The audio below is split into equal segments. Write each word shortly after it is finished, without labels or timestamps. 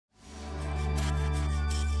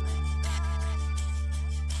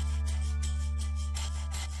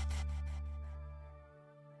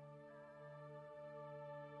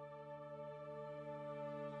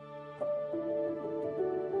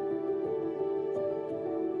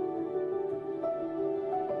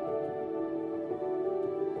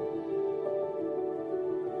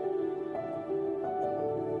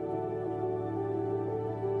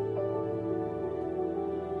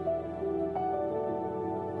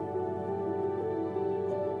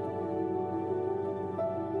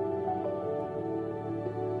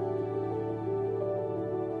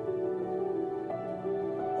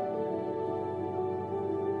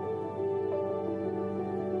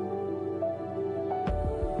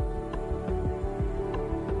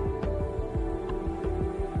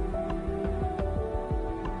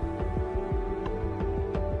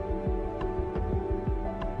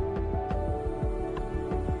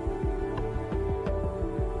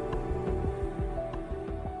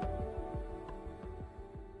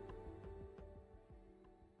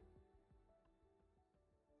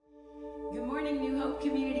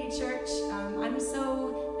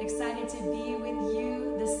be with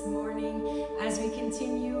you this morning as we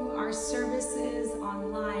continue our services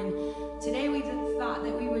online. Today we thought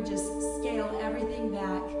that we would just scale everything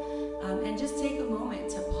back and just take a moment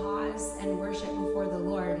to pause and worship before the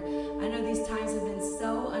Lord. I know these times have been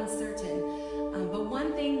so uncertain, but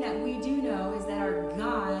one thing that we do know is that our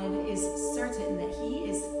God is certain, that He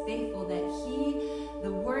is faithful, that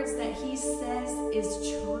the words that He says is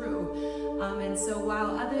true. And so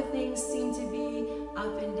while other things seem to be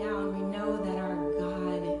up and down, we know that our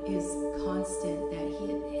God is constant, that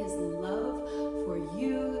His love for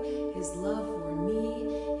you, His love for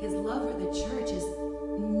me, His love for the church is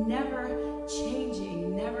never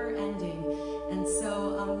changing, never ending. And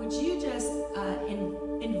so would you just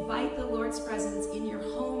invite the Lord's presence in your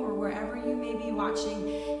home or wherever you may be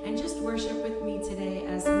watching and just worship with me today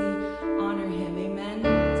as we honor Him. Amen.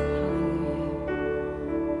 Hallelujah.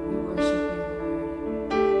 We worship you,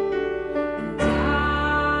 Lord. And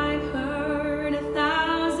I've heard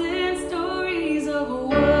 1,000 stories of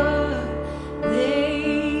what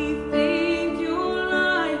they think you're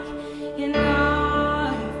like, and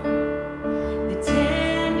I've heard the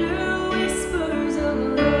tender whispers of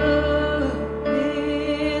love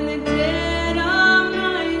in the dead of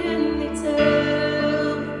night, and they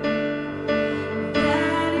tell me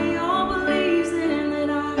that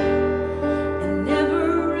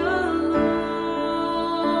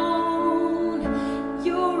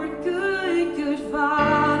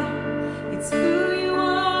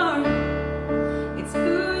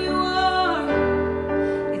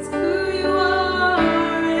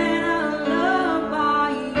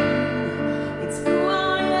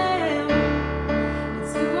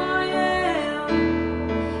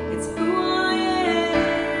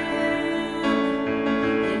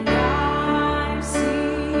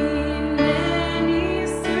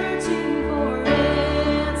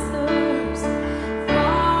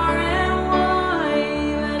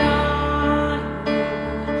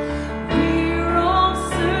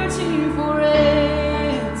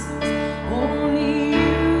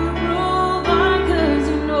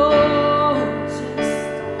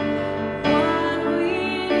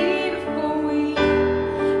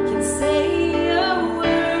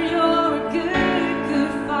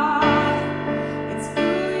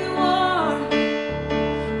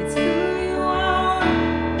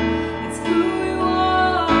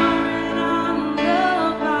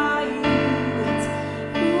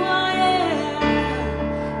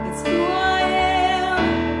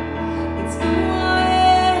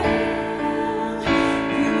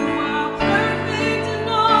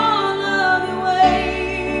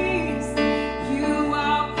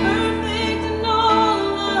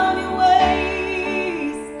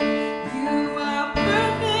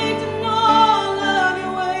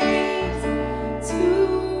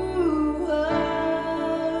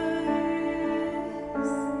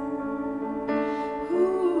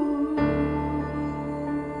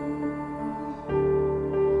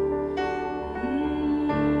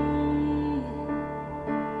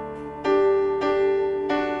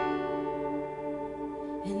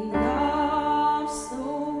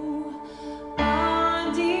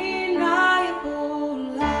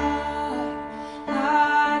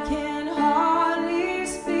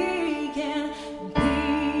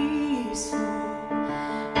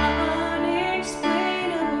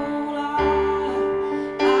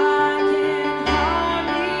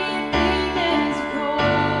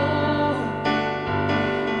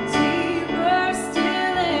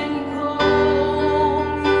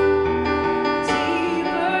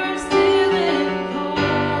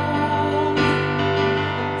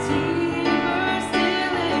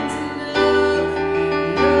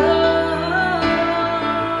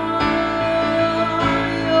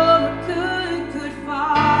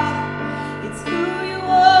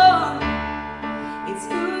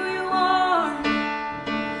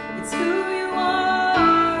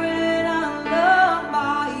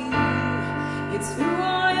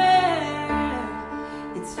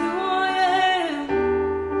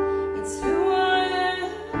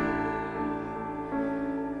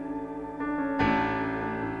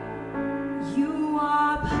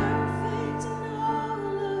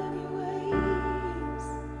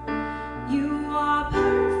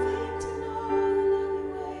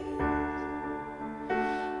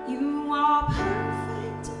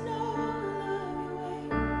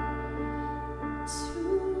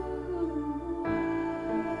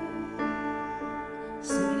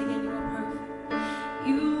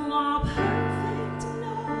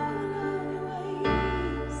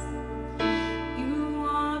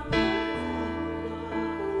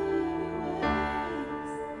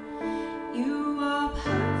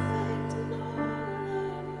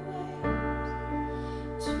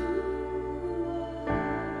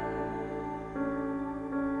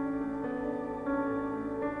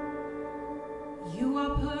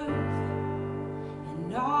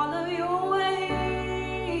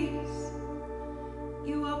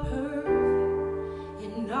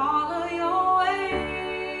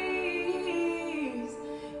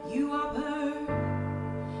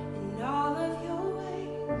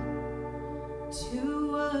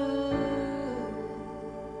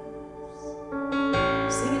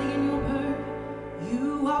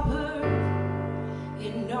are perfect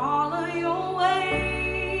in all of your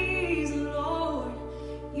ways, Lord.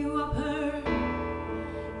 You are perfect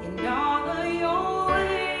in all of your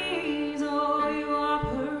ways. Oh, you are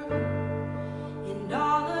perfect in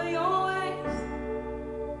all of your ways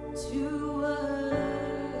to us.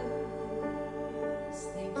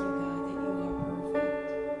 Thank you, God, that you are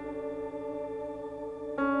perfect.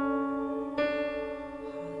 Hallelujah.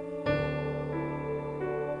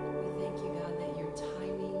 We thank you, God, that your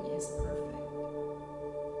timing is perfect.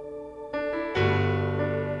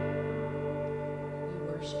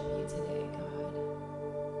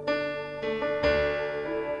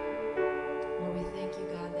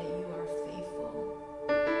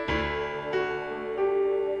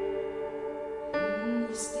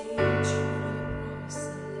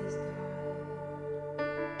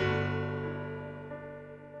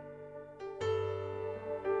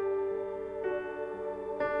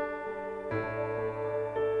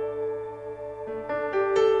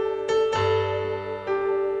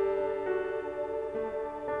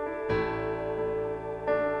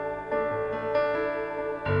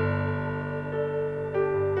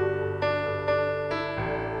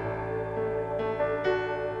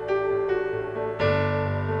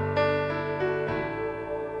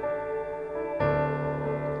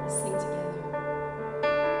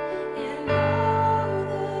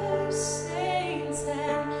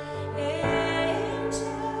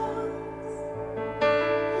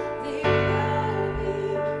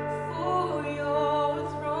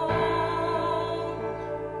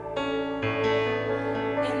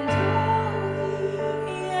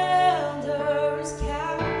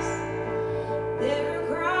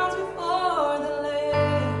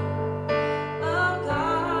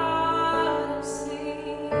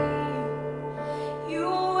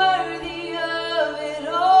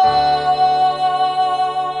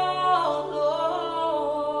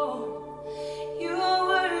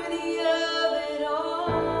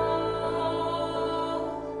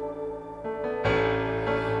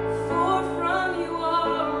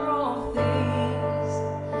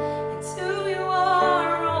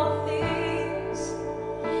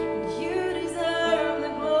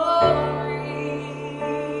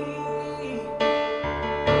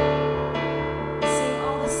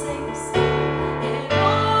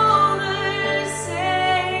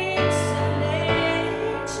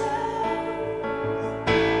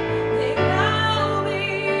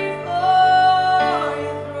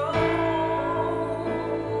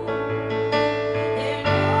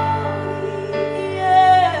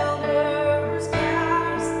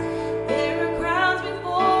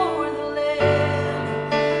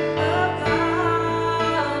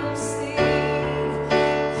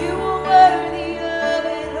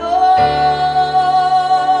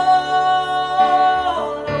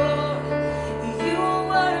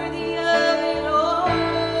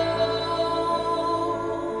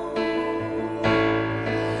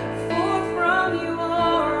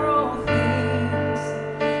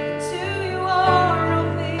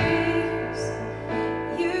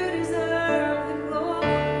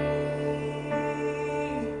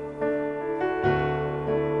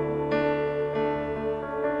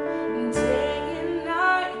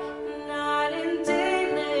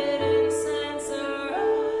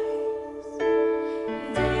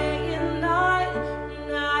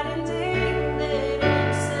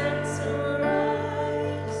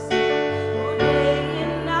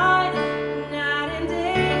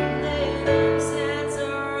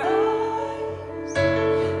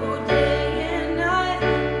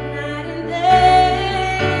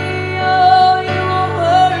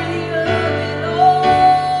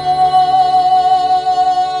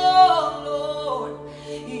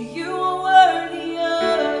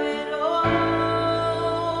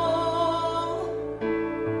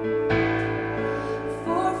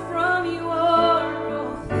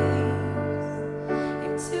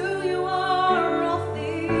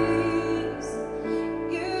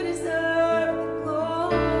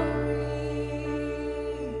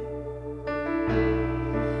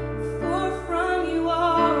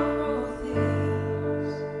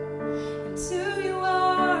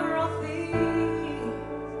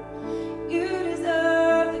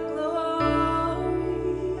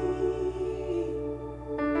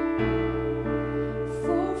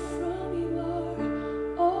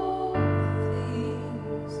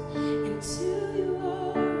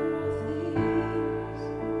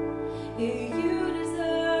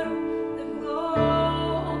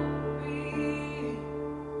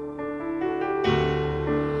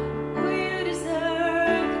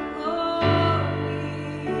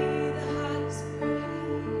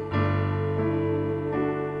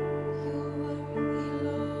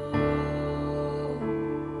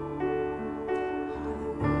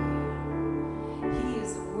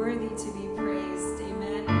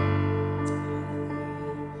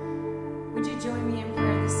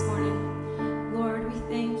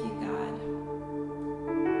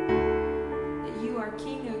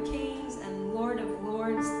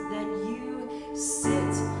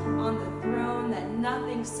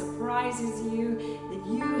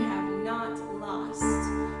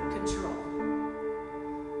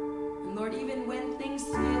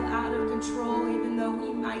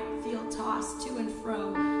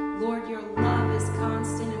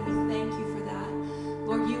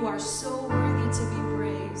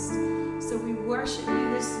 to you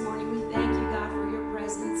this morning. We thank you, God, for your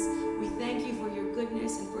presence. We thank you for your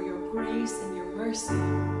goodness and for your grace and your mercy.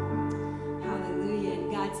 Hallelujah.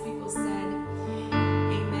 And God's people said,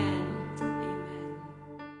 amen. Amen.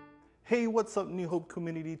 Hey, what's up, New Hope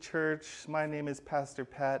Community Church? My name is Pastor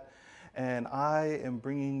Pat, and I am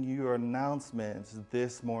bringing you your announcements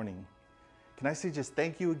this morning. Can I say just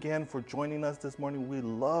thank you again for joining us this morning? We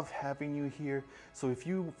love having you here. So if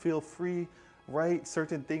you feel free, write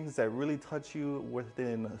certain things that really touch you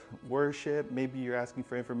within worship. Maybe you're asking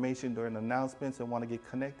for information during announcements and want to get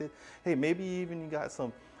connected. Hey, maybe even you got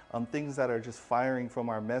some things that are just firing from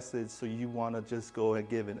our message, so you want to just go and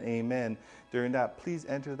give an amen during that. Please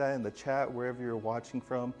enter that in the chat wherever you're watching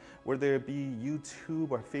from, whether it be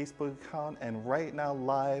YouTube or Facebook account, and right now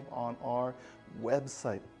live on our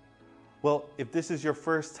website. Well, if this is your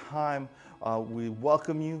first time, we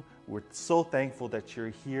welcome you. We're so thankful that you're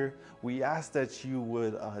here. We ask that you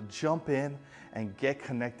would jump in and get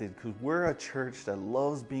connected, because we're a church that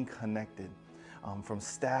loves being connected, from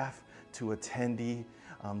staff to attendee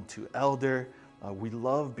to elder. We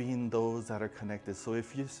love being those that are connected. So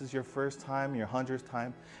if this is your first time, your 100th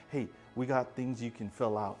time, hey, we got things you can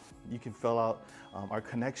fill out. You can fill out our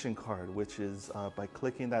connection card, which is by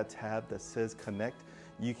clicking that tab that says connect,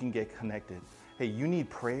 you can get connected. Hey, you need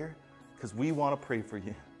prayer? Because we want to pray for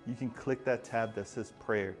you. You can click that tab that says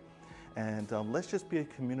prayer. And let's just be a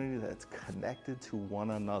community that's connected to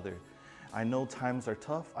one another. I know times are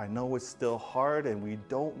tough. I know it's still hard, and we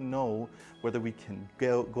don't know whether we can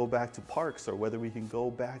go back to parks, or whether we can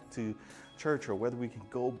go back to church, or whether we can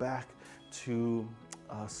go back to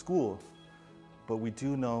school. But we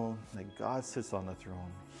do know that God sits on the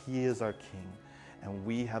throne. He is our King, and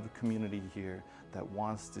we have a community here that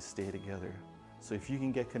wants to stay together. So if you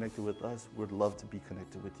can get connected with us, we'd love to be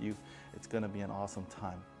connected with you. It's going to be an awesome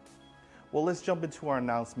time. Well, let's jump into our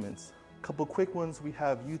announcements. A couple quick ones. We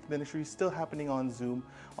have youth ministry still happening on Zoom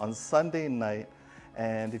on Sunday night.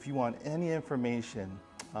 And if you want any information,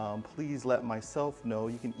 please let myself know.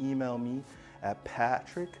 You can email me at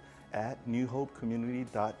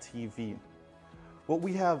patrick@newhopecommunity.tv. Well,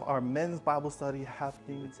 we have our men's Bible study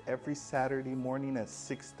happening. It's every Saturday morning at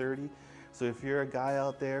 6:30. So if you're a guy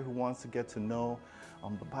out there who wants to get to know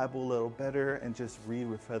the Bible a little better and just read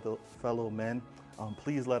with fellow men,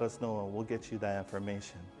 please let us know and we'll get you that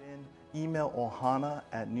information. And email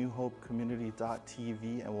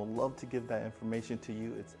ohana@newhopecommunity.tv, and we'll love to give that information to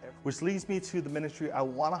you. Which leads me to the ministry I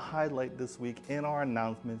want to highlight this week in our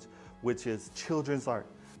announcements, which is Children's Art.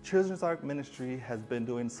 Children's Art Ministry has been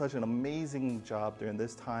doing such an amazing job during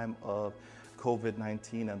this time of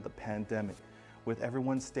COVID-19 and the pandemic. With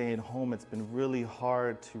everyone staying home, it's been really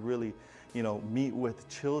hard to really, meet with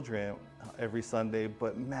children every Sunday.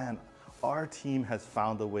 But man, our team has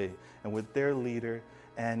found a way. And with their leader,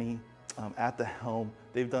 Annie, at the helm,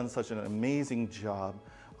 they've done such an amazing job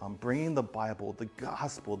bringing the Bible, the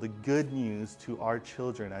gospel, the good news to our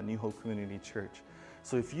children at New Hope Community Church.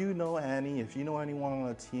 So if you know Annie, if you know anyone on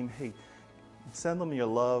the team, hey, send them your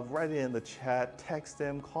love, write it in the chat, text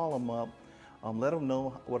them, call them up. Let them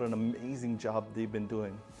know what an amazing job they've been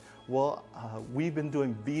doing. Well, we've been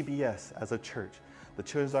doing VBS as a church. The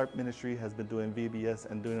Children's Art Ministry has been doing VBS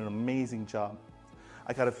and doing an amazing job.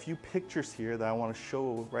 I got a few pictures here that I want to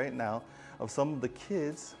show right now of some of the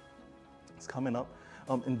kids, it's coming up,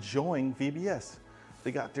 enjoying VBS.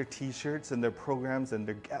 They got their t-shirts and their programs, and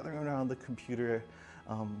they're gathering around the computer,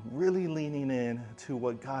 really leaning in to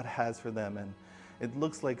what God has for them. And it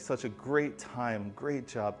looks like such a great time. Great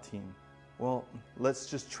job, team. Well, let's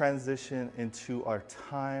just transition into our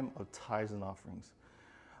time of tithes and offerings.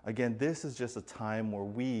 Again, this is just a time where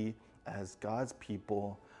we, as God's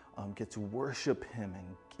people, get to worship Him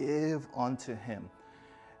and give unto Him.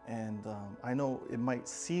 And I know it might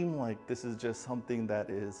seem like this is just something that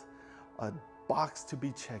is a box to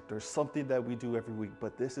be checked or something that we do every week,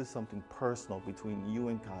 but this is something personal between you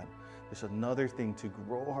and God. It's another thing to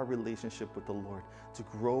grow our relationship with the Lord, to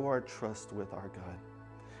grow our trust with our God.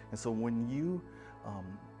 And so when you,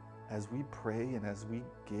 as we pray and as we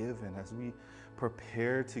give and as we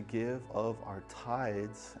prepare to give of our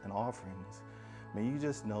tithes and offerings, may you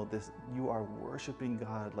just know this, you are worshiping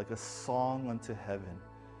God like a song unto heaven.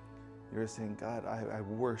 You're saying, God, I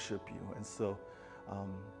worship you. And so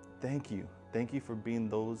thank you. Thank you for being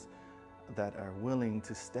those that are willing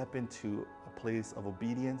to step into a place of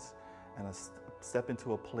obedience and step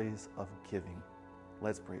into a place of giving.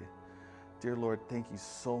 Let's pray. Dear Lord, thank you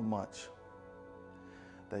so much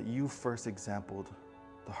that you first exampled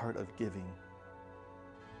the heart of giving.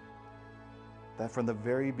 That from the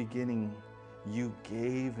very beginning, you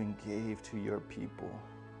gave and gave to your people.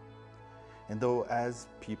 And though as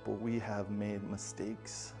people we have made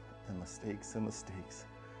mistakes and mistakes and mistakes,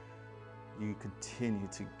 you continue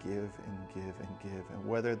to give and give and give. And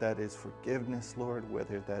whether that is forgiveness, Lord,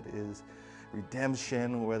 whether that is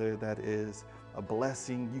redemption, whether that is a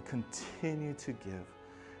blessing, you continue to give.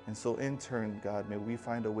 And so in turn, God, may we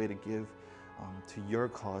find a way to give to your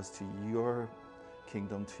cause, to your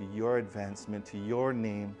kingdom, to your advancement, to your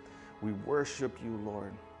name. We worship you,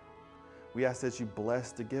 Lord. We ask that you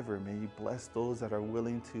bless the giver. May you bless those that are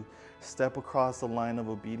willing to step across the line of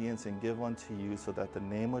obedience and give unto you, so that the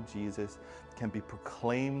name of Jesus can be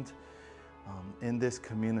proclaimed in this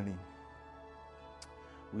community.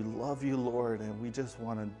 We love you, Lord, and we just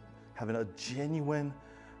want to have a genuine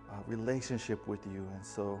relationship with you. And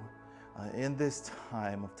so in this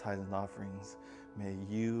time of tithes and offerings, may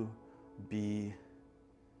you be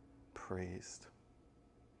praised.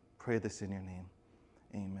 Pray this in your name.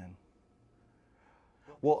 Amen.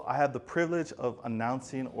 Well, I have the privilege of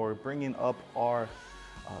announcing or bringing up our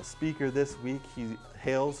speaker this week. He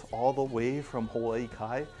hails all the way from Hawaii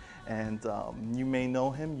Kai, and you may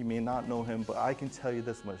know him, you may not know him, but I can tell you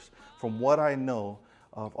this much. From what I know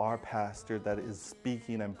of our pastor that is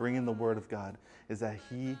speaking and bringing the word of God, is that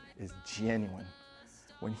he is genuine.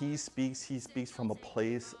 When he speaks from a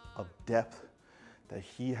place of depth that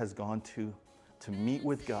he has gone to meet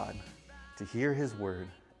with God, to hear his word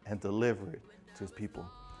and deliver it to his people.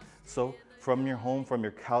 So from your home, from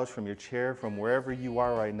your couch, from your chair, from wherever you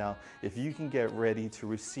are right now, if you can get ready to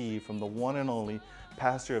receive from the one and only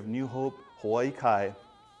pastor of New Hope, Hawaii Kai,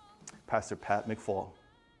 Pastor Pat McFall.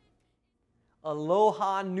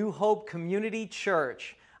 Aloha New Hope Community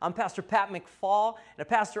Church. I'm Pastor Pat McFall, and a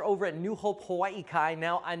pastor over at New Hope Hawaii Kai.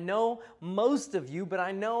 Now, I know most of you, but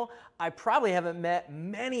I know I probably haven't met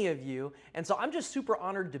many of you, and so I'm just super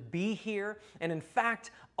honored to be here. And in fact,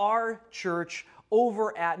 our church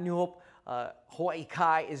over at New Hope Hawaii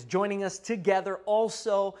Kai is joining us together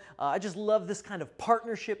also. I just love this kind of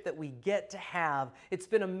partnership that we get to have. It's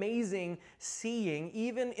been amazing seeing,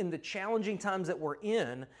 even in the challenging times that we're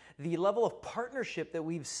in, the level of partnership that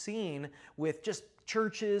we've seen with just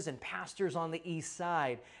churches and pastors on the east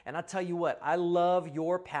side. And I tell you what, I love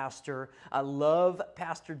your pastor. I love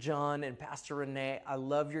Pastor John and Pastor Renee. I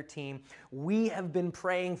love your team. We have been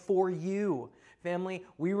praying for you. Family,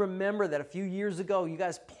 we remember that a few years ago, you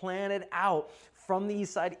guys planted out from the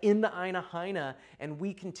east side in the Aina Haina, and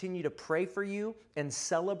we continue to pray for you and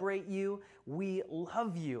celebrate you. We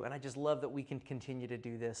love you, and I just love that we can continue to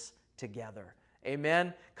do this together.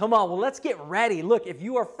 Amen? Come on, well, let's get ready. Look, if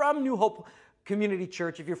you are from New Hope Community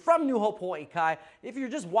Church, if you're from New Hope Hawaii Kai, if you're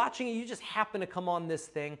just watching it, you just happen to come on this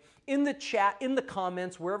thing, in the chat, in the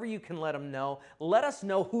comments, wherever you can let them know, let us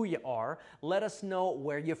know who you are. Let us know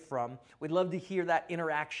where you're from. We'd love to hear that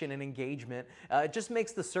interaction and engagement. It just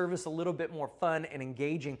makes the service a little bit more fun and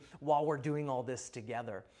engaging while we're doing all this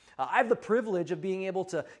together. I have the privilege of being able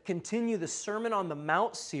to continue the Sermon on the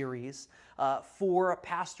Mount series for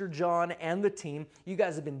Pastor John and the team. You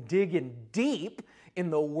guys have been digging deep in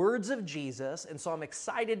the words of Jesus, and so I'm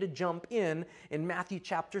excited to jump in Matthew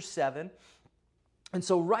chapter 7. And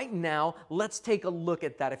so right now, let's take a look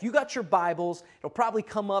at that. If you got your Bibles, it'll probably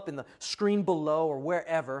come up in the screen below or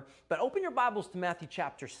wherever, but open your Bibles to Matthew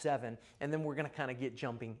chapter 7, and then we're going to kind of get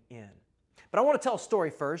jumping in. But I want to tell a story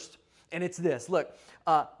first, and it's this. Look,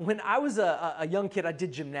 when I was a young kid, I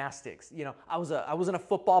did gymnastics. You know, I wasn't a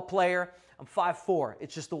football player. I'm 5'4".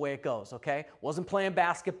 It's just the way it goes, okay? Wasn't playing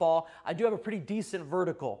basketball. I do have a pretty decent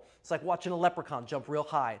vertical. It's like watching a leprechaun jump real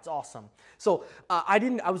high. It's awesome. So I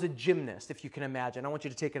was a gymnast, if you can imagine. I want you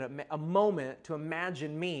to take a moment to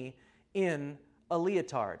imagine me in a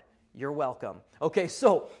leotard. You're welcome. Okay,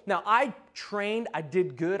 so now I trained. I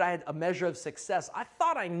did good. I had a measure of success. I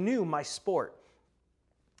thought I knew my sport.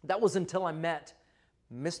 That was until I met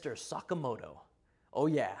Mr. Sakamoto. Oh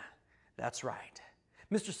yeah, that's right.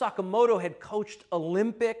 Mr. Sakamoto had coached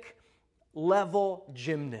Olympic-level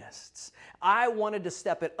gymnasts. I wanted to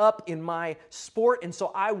step it up in my sport, and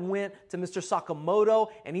so I went to Mr. Sakamoto,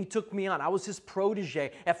 and he took me on. I was his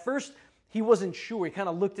protege. At first, he wasn't sure. He kind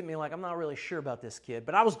of looked at me like, I'm not really sure about this kid,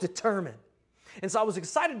 but I was determined. And so I was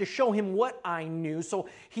excited to show him what I knew. So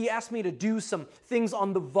he asked me to do some things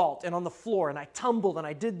on the vault and on the floor, and I tumbled, and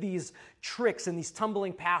I did these tricks and these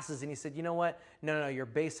tumbling passes, and he said, you know what? No, your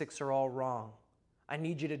basics are all wrong. I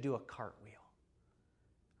need you to do a cartwheel.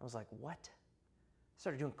 I was like, what? I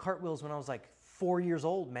started doing cartwheels when I was like 4 years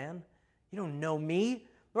old, man. You don't know me,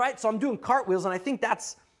 right? So I'm doing cartwheels, and I think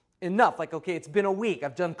that's enough. Like, okay, it's been a week.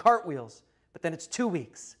 I've done cartwheels. But then it's 2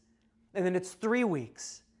 weeks. And then it's 3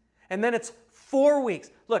 weeks. And then it's 4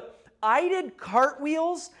 weeks. Look, I did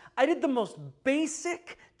cartwheels. I did the most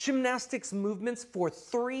basic gymnastics movements for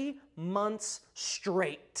 3 months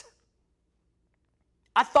straight.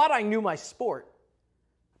 I thought I knew my sport.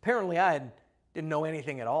 Apparently, didn't know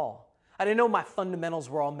anything at all. I didn't know my fundamentals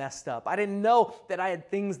were all messed up. I didn't know that I had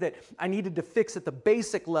things that I needed to fix at the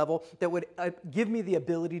basic level that would give me the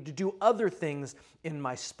ability to do other things in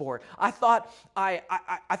my sport. I thought I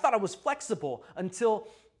was flexible until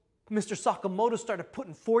Mr. Sakamoto started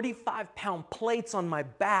putting 45-pound plates on my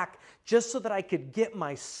back just so that I could get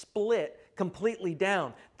my split completely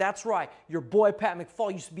down. That's right. Your boy Pat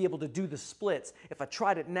McFall used to be able to do the splits. If I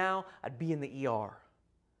tried it now, I'd be in the ER.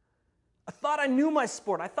 I thought I knew my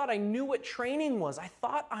sport. I thought I knew what training was. I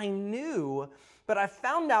thought I knew, but I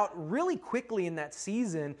found out really quickly in that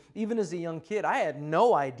season, even as a young kid, I had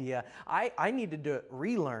no idea. I needed to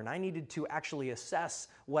relearn. I needed to actually assess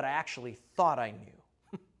what I actually thought I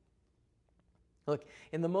knew. Look,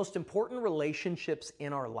 in the most important relationships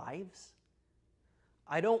in our lives,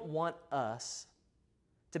 I don't want us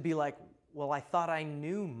to be like, well, I thought I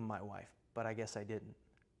knew my wife, but I guess I didn't.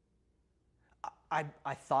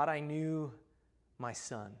 I thought I knew my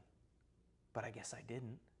son, but I guess I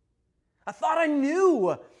didn't. I thought I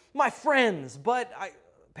knew my friends, but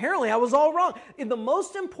apparently I was all wrong. In the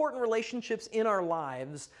most important relationships in our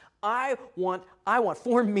lives, I want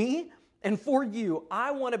for me and for you,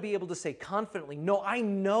 I want to be able to say confidently, no, I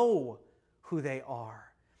know who they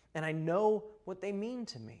are, and I know what they mean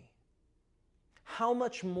to me. How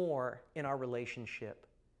much more in our relationship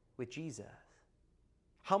with Jesus?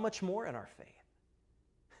 How much more in our faith?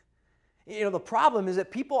 You know, the problem is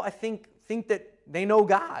that people, I think that they know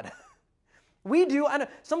God. We do. I know.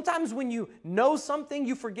 Sometimes when you know something,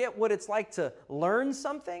 you forget what it's like to learn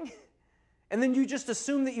something, and then you just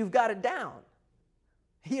assume that you've got it down.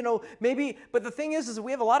 You know, maybe, but the thing is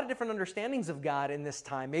we have a lot of different understandings of God in this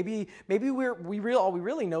time. Maybe all we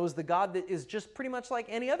really know is the God that is just pretty much like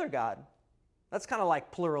any other God. That's kind of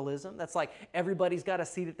like pluralism. That's like everybody's got a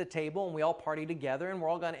seat at the table and we all party together and we're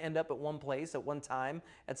all going to end up at one place at one time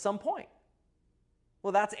at some point.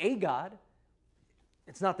 Well, that's a God.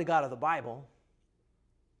 It's not the God of the Bible.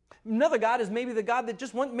 Another God is maybe the God that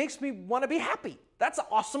just makes me want to be happy. That's an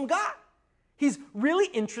awesome God. He's really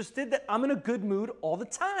interested that I'm in a good mood all the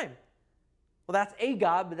time. Well, that's a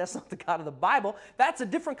God, but that's not the God of the Bible. That's a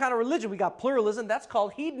different kind of religion. We got pluralism. That's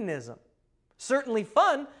called hedonism. Certainly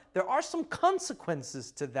fun. There are some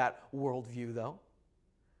consequences to that worldview, though.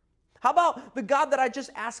 How about the God that I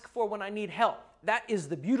just ask for when I need help? That is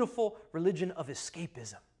the beautiful religion of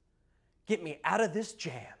escapism. Get me out of this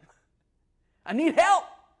jam. I need help.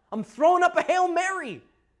 I'm throwing up a Hail Mary.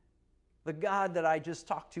 The God that I just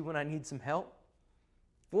talk to when I need some help?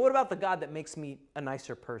 Well, what about the God that makes me a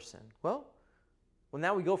nicer person? Well,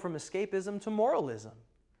 now we go from escapism to moralism.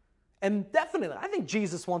 And definitely, I think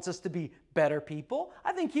Jesus wants us to be better people.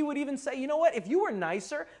 I think he would even say, you know what, if you were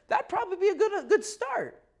nicer, that'd probably be a good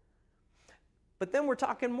start. But then we're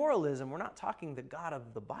talking moralism. We're not talking the God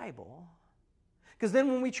of the Bible. Because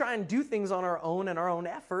then when we try and do things on our own and our own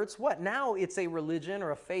efforts, what? Now it's a religion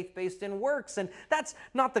or a faith based in works. And that's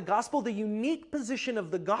not the gospel. The unique position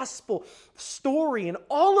of the gospel story in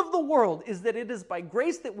all of the world is that it is by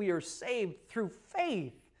grace that we are saved through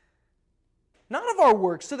faith. Not of our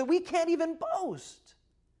works, so that we can't even boast.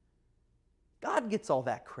 God gets all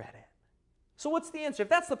that credit. So what's the answer? If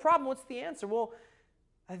that's the problem, what's the answer? Well,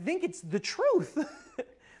 I think it's the truth.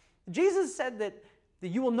 Jesus said that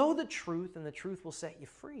you will know the truth and the truth will set you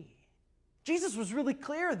free. Jesus was really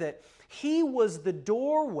clear that he was the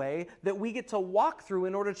doorway that we get to walk through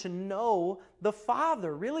in order to know the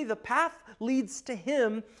Father. Really, the path leads to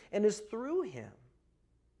him and is through him.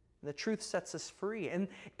 And the truth sets us free. And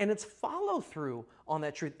it's follow through on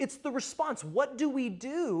that truth. It's the response. What do we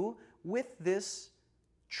do with this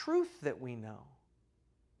truth that we know?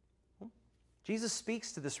 Well, Jesus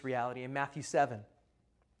speaks to this reality in Matthew 7.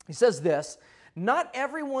 He says this, "Not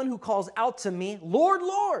everyone who calls out to me, 'Lord,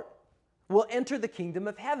 Lord,' will enter the kingdom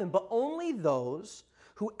of heaven, but only those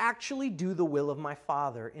who actually do the will of my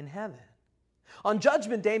Father in heaven. On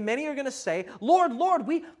Judgment Day, many are going to say, 'Lord, Lord,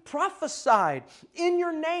 we prophesied in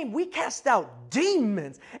your name. We cast out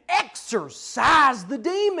demons, exorcised the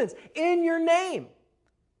demons in your name,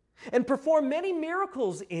 and performed many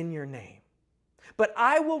miracles in your name.' But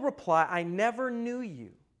I will reply, 'I never knew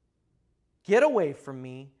you. Get away from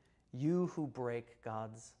me, you who break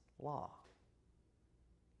God's law.'"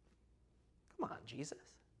 Come on, Jesus.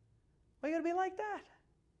 Why are you going to be like that?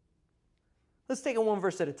 Let's take it one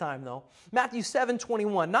verse at a time, though. Matthew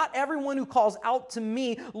 7:21. "Not everyone who calls out to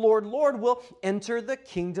me, 'Lord, Lord,' will enter the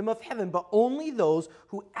kingdom of heaven, but only those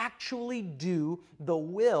who actually do the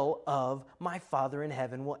will of my Father in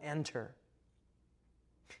heaven will enter."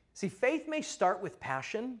 See, faith may start with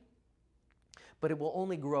passion, but it will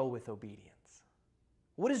only grow with obedience.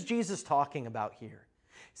 What is Jesus talking about here?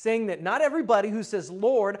 Saying that not everybody who says,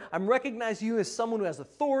 Lord, I'm recognizing you as someone who has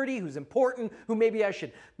authority, who's important, who maybe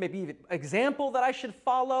even example that I should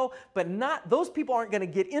follow, but not, those people aren't going to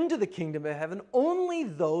get into the kingdom of heaven. Only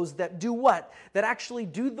those that do what? That actually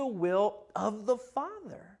do the will of the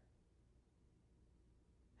Father.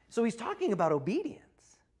 So he's talking about obedience.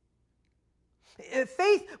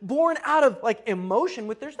 Faith born out of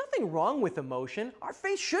emotion, there's nothing wrong with emotion. Our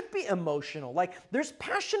faith should be emotional. There's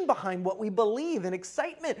passion behind what we believe and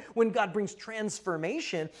excitement when God brings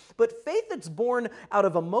transformation. But faith that's born out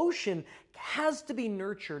of emotion has to be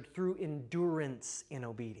nurtured through endurance in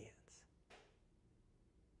obedience.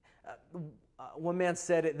 One man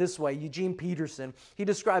said it this way, Eugene Peterson. He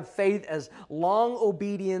described faith as long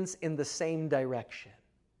obedience in the same direction.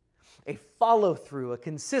 A follow-through, a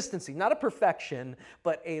consistency, not a perfection,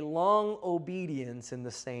 but a long obedience in the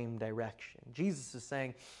same direction. Jesus is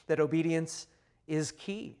saying that obedience is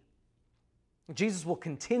key. Jesus will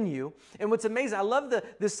continue. And what's amazing, I love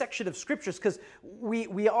this section of scriptures because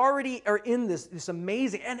we already are in this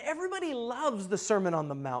amazing, and everybody loves the Sermon on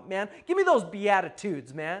the Mount, man. Give me those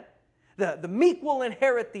Beatitudes, man. The meek will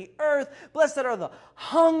inherit the earth. Blessed are the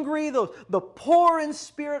hungry, the poor in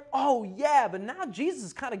spirit. Oh, yeah. But now Jesus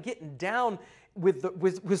is kind of getting down with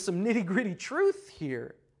some nitty-gritty truth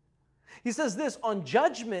here. He says this, on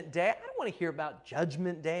Judgment Day. I don't want to hear about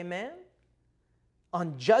Judgment Day, man.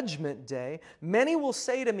 On Judgment Day, many will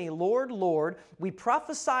say to me, Lord, Lord, we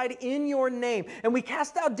prophesied in your name, and we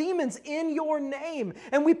cast out demons in your name,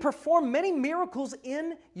 and we performed many miracles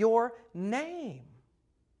in your name.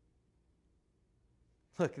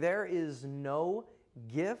 Look, there is no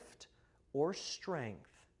gift or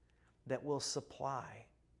strength that will supply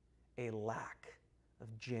a lack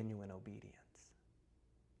of genuine obedience.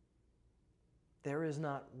 There is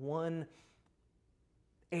not one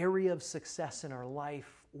area of success in our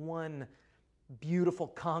life, one beautiful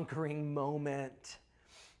conquering moment,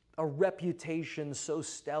 a reputation so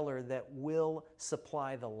stellar that will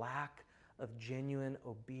supply the lack of genuine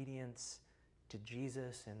obedience to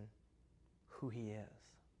Jesus and who He is.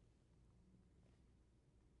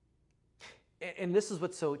 And this is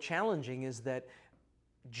what's so challenging, is that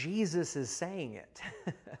Jesus is saying it.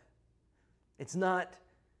 It's not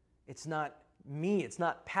me, it's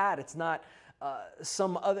not Pat, it's not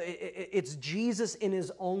some other, it's Jesus in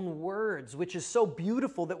His own words, which is so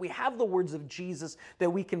beautiful that we have the words of Jesus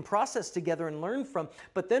that we can process together and learn from,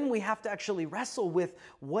 but then we have to actually wrestle with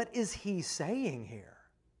what is He saying here?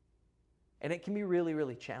 And it can be really,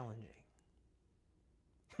 really challenging.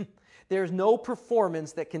 There's no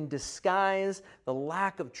performance that can disguise the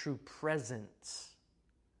lack of true presence.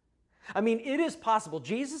 I mean, it is possible.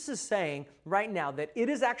 Jesus is saying right now that it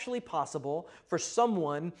is actually possible for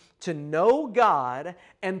someone to know God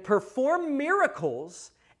and perform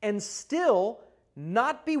miracles and still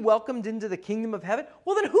not be welcomed into the kingdom of heaven.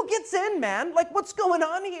 Well, then who gets in, man? What's going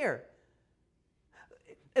on here?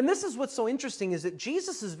 And this is what's so interesting, is that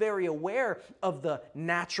Jesus is very aware of the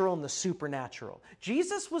natural and the supernatural.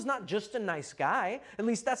 Jesus was not just a nice guy. At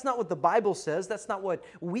least that's not what the Bible says. That's not what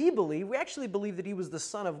we believe. We actually believe that He was the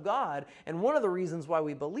Son of God. And one of the reasons why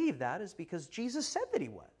we believe that is because Jesus said that He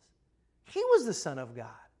was. He was the Son of God.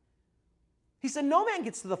 He said, no man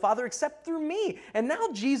gets to the Father except through me. And now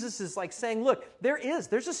Jesus is saying, look,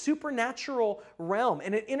 there's a supernatural realm,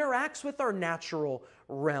 and it interacts with our natural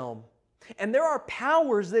realm. And there are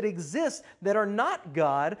powers that exist that are not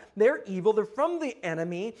God. They're evil. They're from the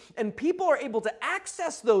enemy. And people are able to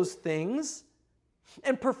access those things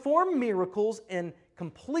and perform miracles and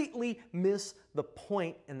completely miss the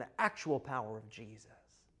point and the actual power of Jesus.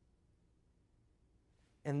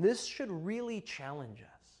 And this should really challenge us.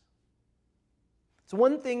 It's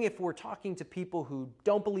one thing if we're talking to people who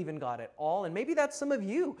don't believe in God at all, and maybe that's some of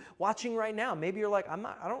you watching right now. Maybe you're like, I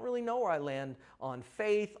don't really know where I land on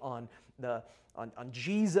faith, on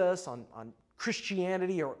Jesus, on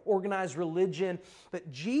Christianity or organized religion. But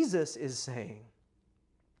Jesus is saying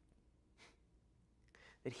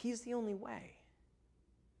that He's the only way.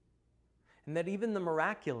 And that even the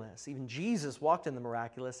miraculous, even Jesus walked in the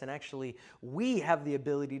miraculous, and actually we have the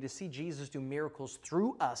ability to see Jesus do miracles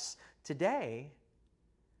through us today.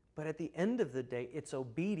 But at the end of the day, it's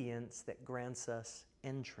obedience that grants us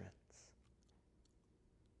entrance.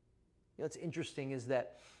 What's interesting is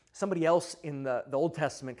that somebody else in the Old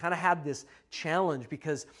Testament kind of had this challenge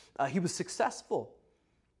because he was successful.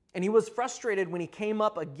 And he was frustrated when he came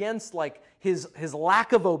up against his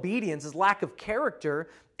lack of obedience, his lack of character,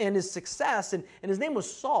 and his success. And his name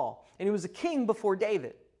was Saul. And he was a king before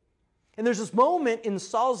David. And there's this moment in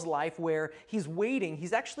Saul's life where he's waiting.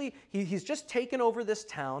 He's just taken over this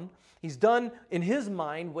town. He's done in his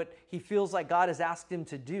mind what he feels like God has asked him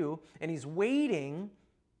to do. And he's waiting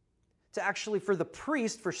to actually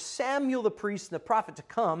for Samuel the priest and the prophet to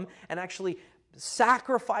come and actually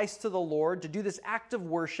sacrifice to the Lord, to do this act of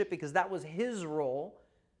worship because that was his role.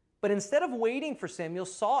 But instead of waiting for Samuel,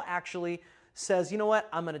 Saul actually says, you know what,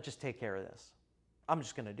 I'm going to just take care of this. I'm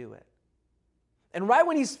just going to do it. And right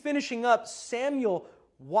when he's finishing up, Samuel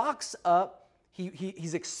walks up.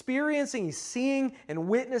 He's experiencing, he's seeing and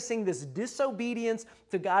witnessing this disobedience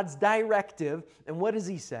to God's directive. And what does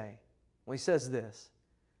he say? Well, he says this: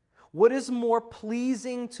 what is more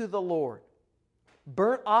pleasing to the Lord,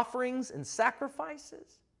 burnt offerings and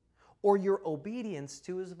sacrifices, or your obedience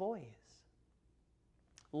to his voice?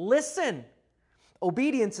 Listen,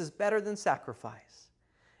 obedience is better than sacrifice,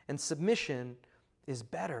 and submission is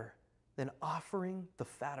better than offering the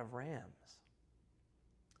fat of rams.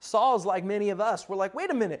 Saul's like many of us. We're like, wait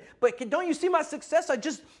a minute, but don't you see my success? I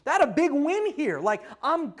had a big win here. Like,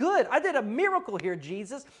 I'm good. I did a miracle here,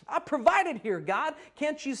 Jesus. I provided here, God.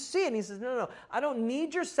 Can't you see it? And he says, no, I don't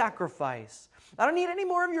need your sacrifice. I don't need any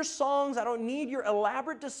more of your songs. I don't need your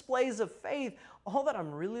elaborate displays of faith. All that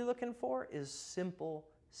I'm really looking for is simple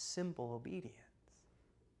obedience.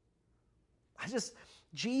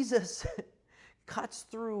 Jesus cuts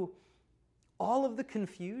through all of the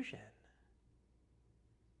confusion.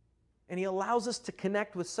 And he allows us to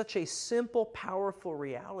connect with such a simple, powerful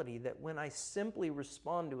reality that when I simply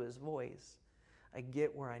respond to his voice, I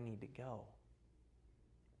get where I need to go.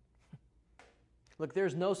 Look,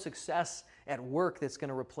 there's no success at work that's going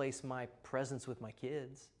to replace my presence with my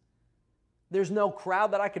kids. There's no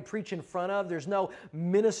crowd that I could preach in front of. There's no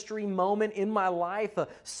ministry moment in my life, a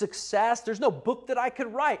success. There's no book that I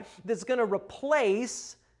could write that's going to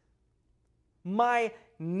replace my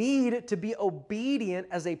need to be obedient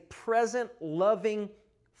as a present, loving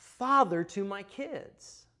father to my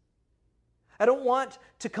kids. I don't want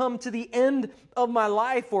to come to the end of my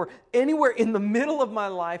life or anywhere in the middle of my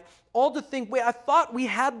life all to think, wait, I thought we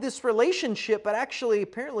had this relationship, but actually,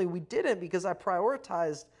 apparently we didn't because I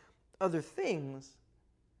prioritized other things.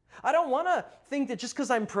 I don't want to think that just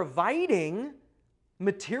because I'm providing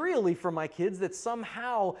materially for my kids that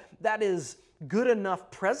somehow that is good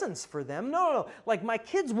enough presence for them. No. Like, my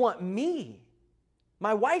kids want me.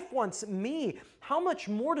 My wife wants me. How much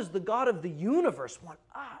more does the God of the universe want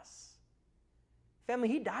us? Family,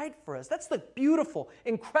 he died for us. That's the beautiful,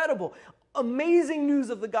 incredible, amazing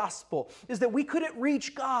news of the gospel, is that we couldn't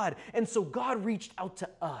reach God, and so God reached out to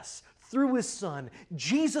us through his Son,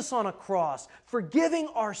 Jesus on a cross, forgiving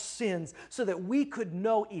our sins so that we could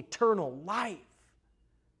know eternal life.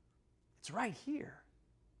 It's right here.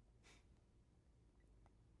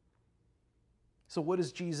 So what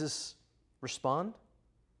does Jesus respond?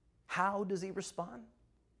 How does he respond?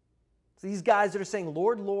 So these guys that are saying,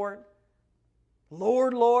 Lord, Lord,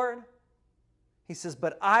 Lord, Lord, he says,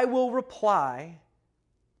 but I will reply,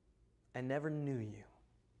 I never knew you.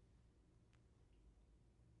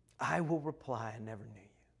 I will reply, I never knew you.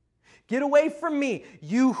 Get away from me,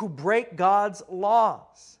 you who break God's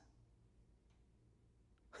laws.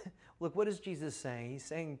 Look, what is Jesus saying? He's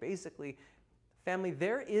saying basically, family,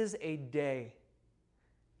 there is a day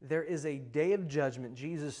of judgment.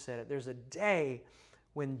 Jesus said it. There's a day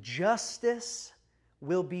when justice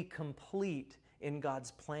will be complete in God's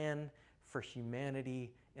plan for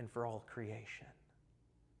humanity and for all creation.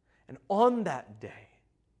 And on that day,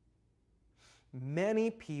 many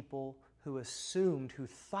people who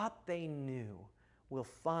thought they knew, will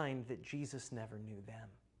find that Jesus never knew them.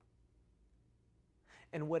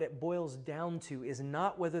 And what it boils down to is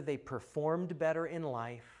not whether they performed better in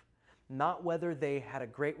life, not whether they had a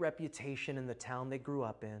great reputation in the town they grew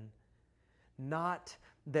up in, not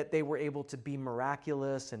that they were able to be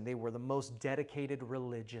miraculous and they were the most dedicated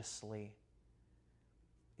religiously.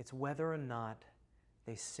 It's whether or not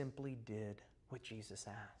they simply did what Jesus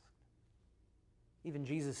asked. Even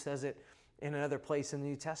Jesus says it in another place in the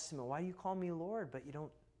New Testament. Why do you call me Lord, but you're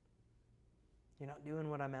not doing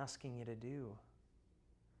what I'm asking you to do?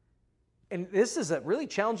 And this is a really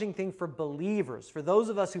challenging thing for believers, for those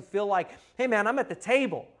of us who feel like, hey man, I'm at the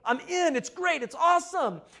table. I'm in, it's great, it's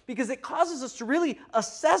awesome. Because it causes us to really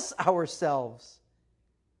assess ourselves.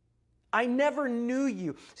 I never knew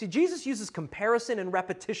you. See, Jesus uses comparison and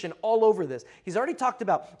repetition all over this. He's already talked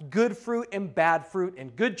about good fruit and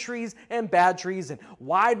good trees and bad trees, and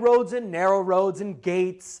wide roads and narrow roads and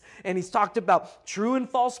gates. And he's talked about true and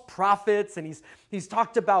false prophets, and he's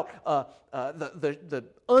talked about the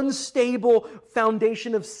unstable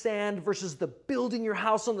foundation of sand versus the building your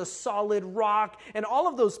house on the solid rock. And all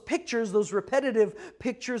of those pictures, those repetitive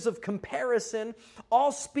pictures of comparison,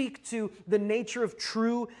 all speak to the nature of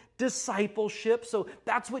true discipleship. So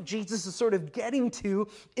that's what Jesus is sort of getting to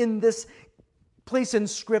in this place in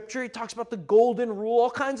Scripture. He talks about the golden rule,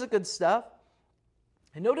 all kinds of good stuff.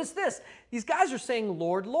 And notice this. These guys are saying,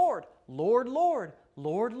 Lord, Lord, Lord, Lord,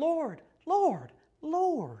 Lord, Lord, Lord,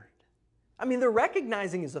 Lord. I mean, they're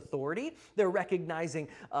recognizing his authority. They're recognizing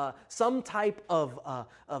some type of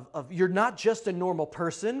you're not just a normal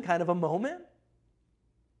person kind of a moment.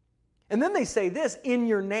 And then they say this, in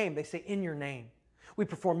your name. They say, in your name. We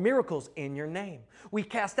perform miracles in your name. We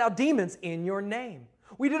cast out demons in your name.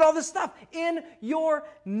 We did all this stuff in your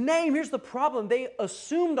name. Here's the problem. They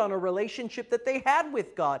assumed on a relationship that they had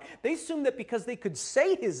with God. They assumed that because they could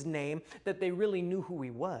say his name, that they really knew who he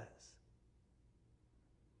was.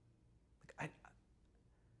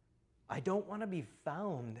 I don't want to be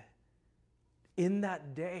found in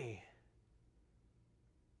that day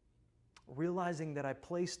realizing that I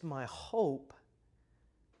placed my hope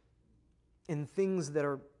in things that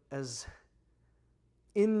are as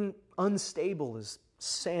unstable as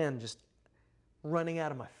sand just running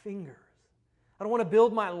out of my fingers. I don't want to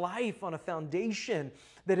build my life on a foundation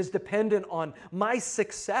that is dependent on my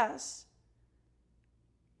success.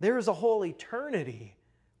 There is a whole eternity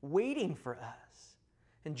waiting for us.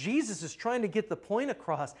 And Jesus is trying to get the point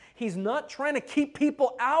across. He's not trying to keep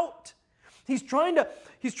people out. He's trying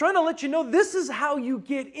to let you know this is how you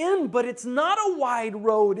get in, but it's not a wide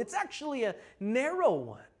road. It's actually a narrow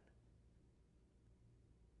one.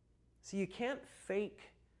 See, you can't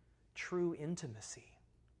fake true intimacy.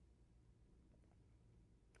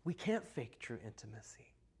 We can't fake true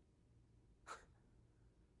intimacy.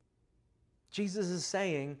 Jesus is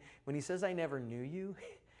saying, when he says, I never knew you,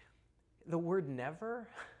 the word never,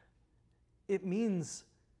 it means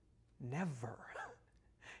never.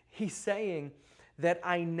 He's saying that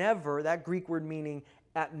I never, that Greek word meaning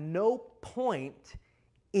at no point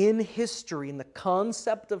in history, in the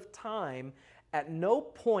concept of time, at no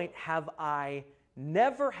point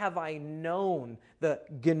never have I known the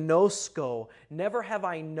gnosko, never have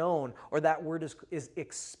I known, or that word is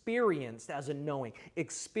experienced as a knowing.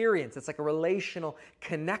 Experience, it's like a relational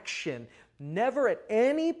connection. Never at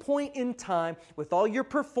any point in time, with all your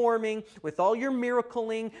performing, with all your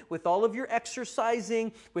miracling, with all of your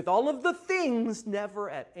exercising, with all of the things, never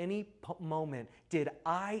at any moment did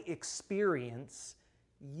I experience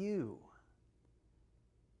you.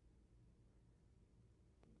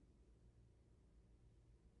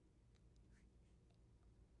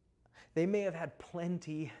 They may have had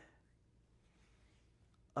plenty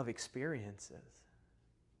of experiences,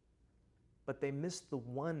 but they missed the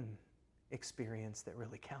one experience that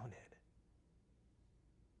really counted.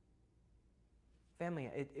 Family,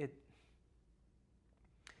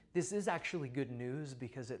 this is actually good news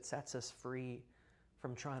because it sets us free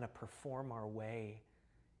from trying to perform our way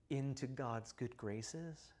into God's good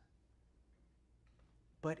graces.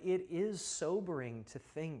 But it is sobering to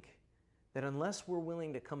think that unless we're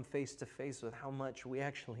willing to come face to face with how much we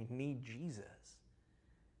actually need Jesus,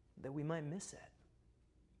 that we might miss it.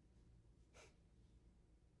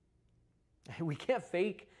 We can't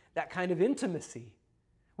fake that kind of intimacy.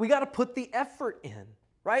 We got to put the effort in,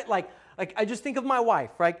 right? Like I just think of my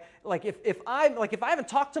wife, right? Like if I haven't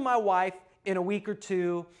talked to my wife in a week or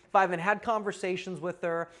two, if I haven't had conversations with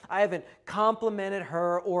her, I haven't complimented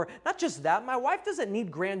her, or not just that, my wife doesn't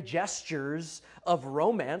need grand gestures of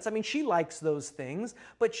romance. I mean, she likes those things,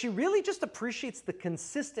 but she really just appreciates the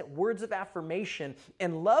consistent words of affirmation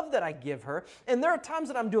and love that I give her. And there are times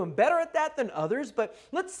that I'm doing better at that than others, but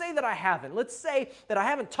let's say that I haven't. Let's say that I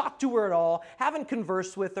haven't talked to her at all, haven't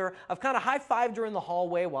conversed with her. I've kind of high-fived her in the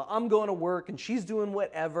hallway while I'm going to work and she's doing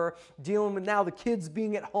whatever, dealing with now the kids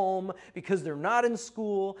being at home because they're not in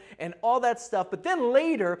school and all that stuff. But then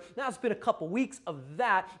later, now it's been a couple weeks of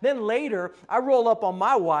that, then later I roll up on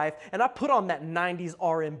my wife and I put on that 90s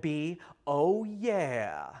R&B. Oh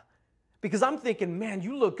yeah. Because I'm thinking, man,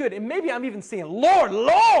 you look good. And maybe I'm even saying, Lord,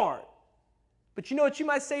 Lord. But you know what you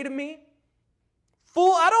might say to me?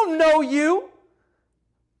 Fool, I don't know you.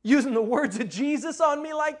 Using the words of Jesus on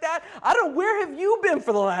me like that. Where have you been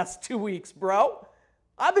for the last 2 weeks, bro?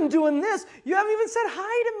 I've been doing this. You haven't even said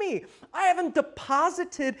hi to me. I haven't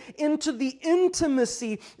deposited into the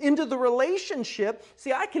intimacy, into the relationship.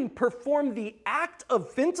 See, I can perform the act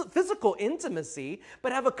of physical intimacy,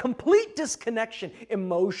 but have a complete disconnection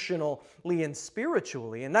emotionally and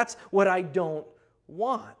spiritually. And that's what I don't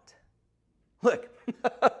want. Look,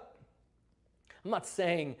 I'm not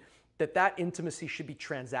saying that intimacy should be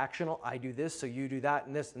transactional. I do this, so you do that,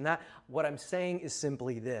 and this and that. What I'm saying is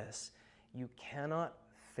simply this. You cannot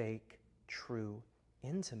fake true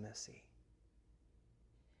intimacy.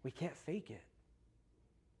 We can't fake it.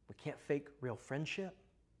 We can't fake real friendship.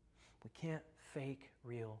 We can't fake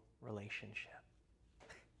real relationship.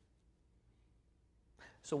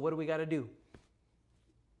 So what do we got to do?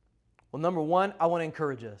 Well, number one, I want to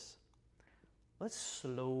encourage us. Let's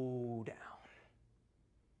slow down.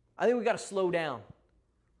 I think we got to slow down.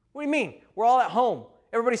 What do you mean? We're all at home.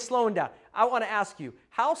 Everybody's slowing down. I want to ask you,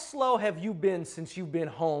 how slow have you been since you've been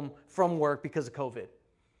home from work because of COVID?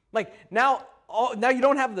 Like now you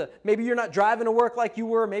don't have maybe you're not driving to work like you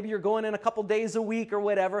were, maybe you're going in a couple days a week or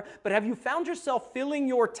whatever, but have you found yourself filling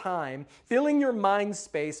your time, filling your mind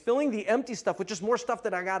space, filling the empty stuff with just more stuff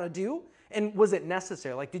that I got to do? And was it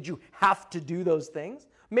necessary? Like, did you have to do those things?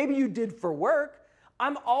 Maybe you did for work.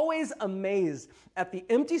 I'm always amazed at the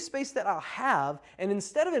empty space that I'll have, and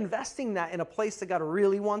instead of investing that in a place that God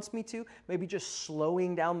really wants me to, maybe just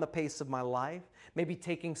slowing down the pace of my life, maybe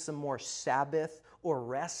taking some more Sabbath or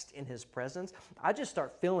rest in His presence, I just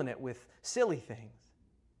start filling it with silly things.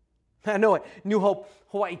 I know at New Hope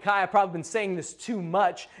Hawaii Kai, I've probably been saying this too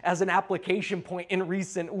much as an application point in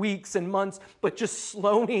recent weeks and months, but just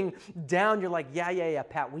slowing down, you're like, yeah,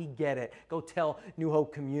 Pat, we get it. Go tell New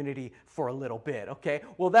Hope community for a little bit, okay?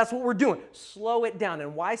 Well, that's what we're doing. Slow it down.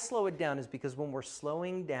 And why slow it down is because when we're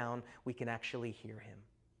slowing down, we can actually hear Him.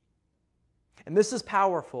 And this is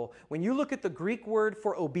powerful. When you look at the Greek word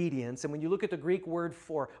for obedience, and when you look at the Greek word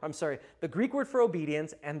for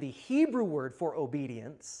obedience and the Hebrew word for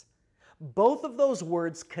obedience, both of those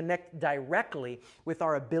words connect directly with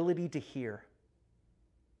our ability to hear.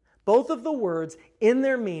 Both of the words, in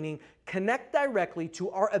their meaning, connect directly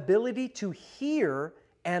to our ability to hear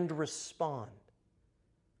and respond.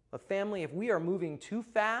 But family, if we are moving too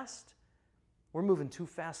fast, we're moving too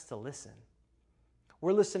fast to listen.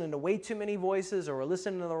 We're listening to way too many voices, or we're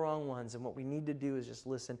listening to the wrong ones, and what we need to do is just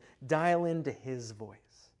listen, dial into His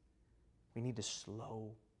voice. We need to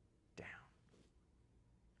slow down.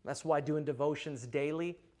 That's why doing devotions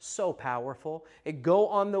daily, so powerful. Go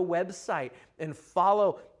on the website and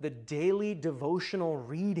follow the daily devotional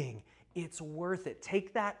reading. It's worth it.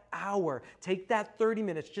 Take that hour, take that 30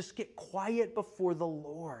 minutes, just get quiet before the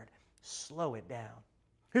Lord. Slow it down.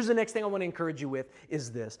 Here's the next thing I want to encourage you with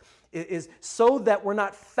is this, is so that we're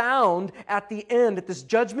not found at the end, at this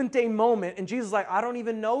judgment day moment, and Jesus is like, I don't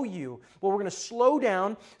even know you. Well, we're going to slow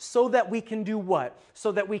down so that we can do what?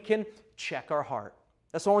 So that we can check our heart.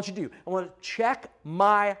 That's what I want you to do. I want to check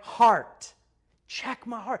my heart. Check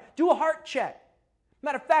my heart. Do a heart check.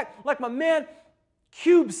 Matter of fact, like my man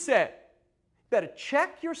Cube said, you better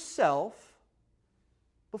check yourself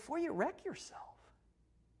before you wreck yourself.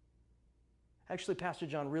 Actually, Pastor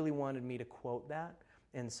John really wanted me to quote that,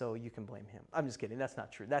 and so you can blame him. I'm just kidding. That's not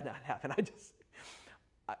true. That did not happen.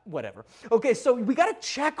 Whatever. Okay, so we got to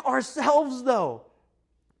check ourselves, though.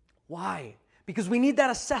 Why? Because we need that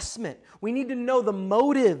assessment. We need to know the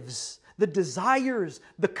motives, the desires,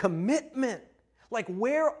 the commitment. Like,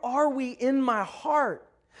 where are we in my heart?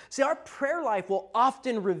 See, our prayer life will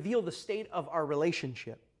often reveal the state of our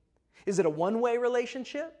relationship. Is it a one-way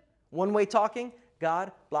relationship? One-way talking?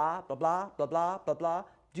 God, blah, blah, blah, blah, blah, blah, blah.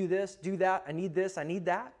 Do this, do that. I need this, I need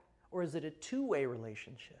that. Or is it a two-way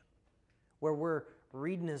relationship where we're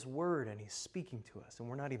reading His Word and He's speaking to us and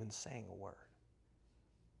we're not even saying a word?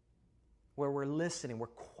 Where we're listening, we're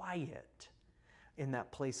quiet in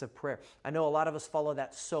that place of prayer. I know a lot of us follow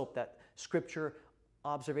that SOAP, that scripture,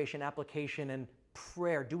 observation, application, and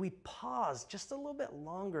prayer. Do we pause just a little bit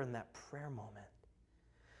longer in that prayer moment?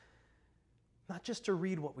 Not just to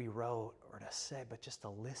read what we wrote or to say, but just to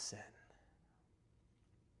listen.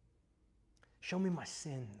 Show me my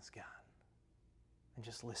sins, God, and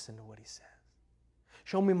just listen to what He says.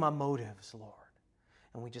 Show me my motives, Lord,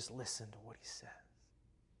 and we just listen to what He says.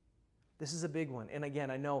 This is a big one. And again,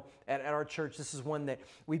 I know at our church, this is one that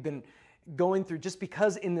we've been going through just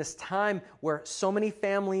because in this time where so many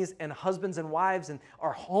families and husbands and wives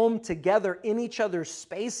are home together in each other's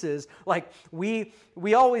spaces, like we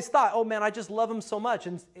always thought, oh man, I just love them so much.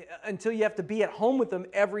 And until you have to be at home with them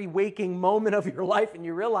every waking moment of your life and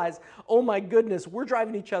you realize, oh my goodness, we're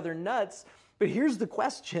driving each other nuts. But here's the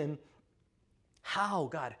question. How,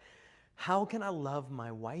 God? how can I love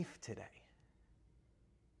my wife today?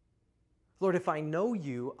 Lord, if I know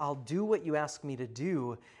you, I'll do what you ask me to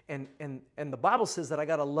do. And the Bible says that I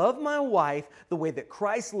got to love my wife the way that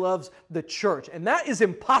Christ loves the church. And that is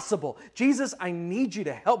impossible. Jesus, I need you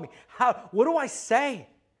to help me. What do I say?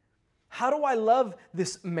 How do I love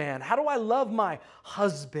this man? How do I love my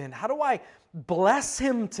husband? How do I bless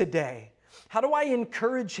him today? How do I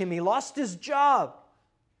encourage him? He lost his job.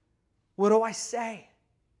 What do I say?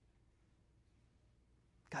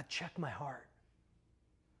 God, check my heart.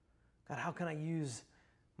 God, how can I use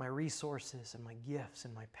my resources and my gifts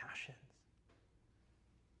and my passions?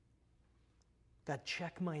 God,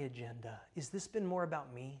 check my agenda. Has this been more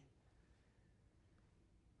about me?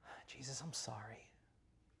 Jesus, I'm sorry.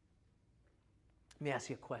 Let me ask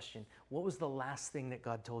you a question. What was the last thing that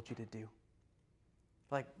God told you to do?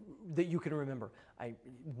 Like, that you can remember.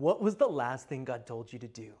 What was the last thing God told you to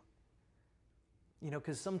do? You know,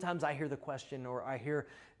 because sometimes I hear the question, or I hear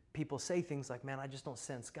people say things like, man, I just don't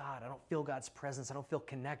sense God. I don't feel God's presence. I don't feel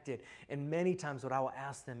connected. And many times what I will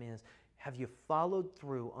ask them is, have you followed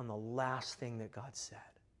through on the last thing that God said?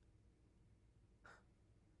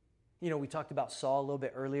 You know, we talked about Saul a little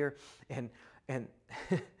bit earlier, and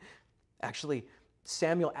actually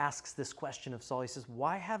Samuel asks this question of Saul. He says,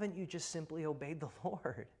 why haven't you just simply obeyed the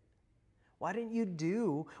Lord? Why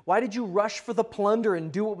did you rush for the plunder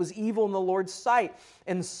and do what was evil in the Lord's sight?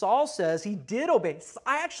 And Saul says he did obey.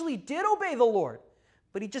 I actually did obey the Lord,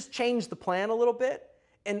 but he just changed the plan a little bit.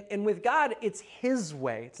 And with God, it's his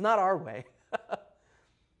way. It's not our way.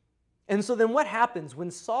 And so then what happens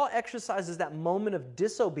when Saul exercises that moment of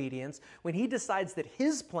disobedience, when he decides that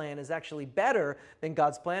his plan is actually better than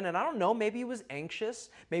God's plan? And I don't know, maybe he was anxious,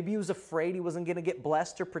 maybe he was afraid he wasn't going to get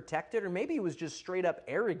blessed or protected, or maybe he was just straight up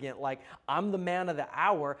arrogant, like, I'm the man of the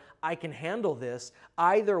hour, I can handle this.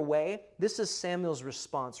 Either way, this is Samuel's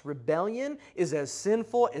response. Rebellion is as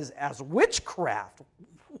sinful as witchcraft.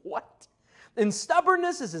 What? And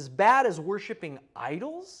stubbornness is as bad as worshiping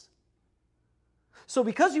idols? So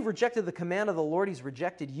because you've rejected the command of the Lord, he's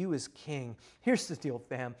rejected you as king. Here's the deal,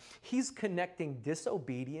 fam. He's connecting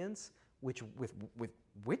disobedience with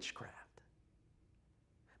witchcraft.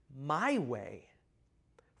 My way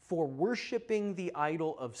for worshiping the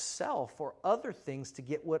idol of self or other things to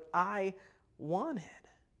get what I wanted.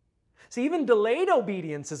 See, even delayed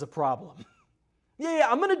obedience is a problem. Yeah,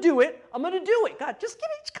 I'm going to do it. I'm going to do it. God, just give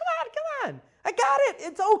me, come on. I got it.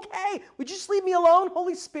 It's okay. Would you just leave me alone,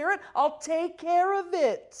 Holy Spirit? I'll take care of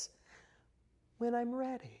it when I'm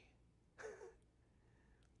ready.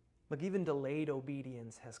 Look, even delayed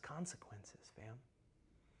obedience has consequences, fam.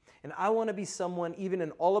 And I want to be someone, even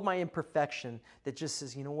in all of my imperfection, that just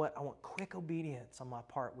says, you know what? I want quick obedience on my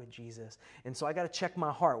part with Jesus. And so I got to check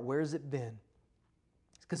my heart. Where's it been?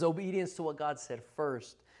 Because obedience to what God said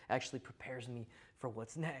first actually prepares me for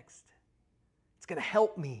what's next. It's going to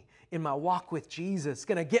help me in my walk with Jesus. It's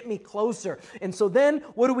going to get me closer. And so then,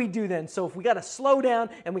 what do we do then? So if we got to slow down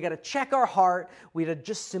and we got to check our heart, we got to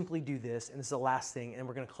just simply do this. And this is the last thing, and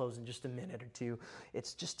we're going to close in just a minute or two.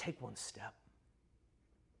 It's just take one step.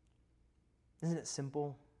 Isn't it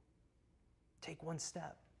simple? Take one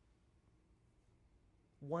step.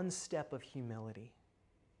 One step of humility.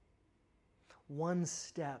 One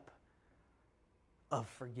step of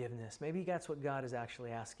forgiveness. Maybe that's what God is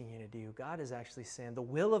actually asking you to do. God is actually saying, the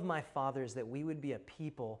will of my Father is that we would be a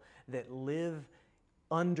people that live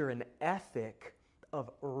under an ethic of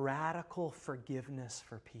radical forgiveness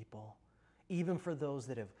for people, even for those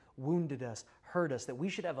that have wounded us, hurt us, that we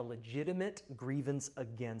should have a legitimate grievance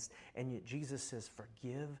against. And yet Jesus says,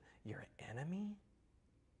 forgive your enemy?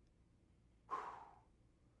 Whew.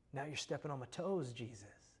 Now you're stepping on my toes, Jesus,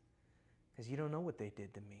 because you don't know what they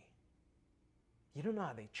did to me. You don't know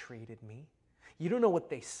how they treated me. You don't know what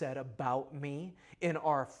they said about me in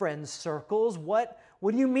our friends' circles. What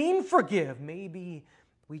do you mean forgive? Maybe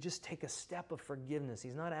we just take a step of forgiveness.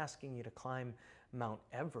 He's not asking you to climb Mount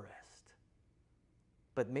Everest,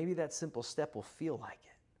 but maybe that simple step will feel like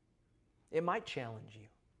it. It might challenge you.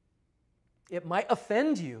 It might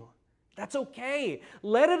offend you. That's okay.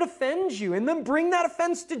 Let it offend you, and then bring that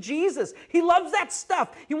offense to Jesus. He loves that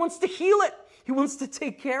stuff. He wants to heal it. He wants to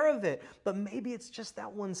take care of it. But maybe it's just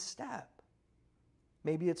that one step.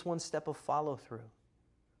 Maybe it's one step of follow through.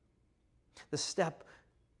 The step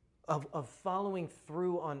of following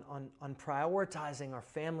through on prioritizing our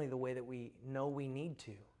family the way that we know we need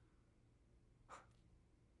to.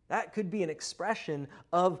 That could be an expression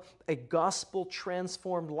of a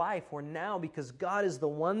gospel-transformed life, where now, because God is the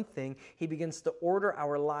one thing, He begins to order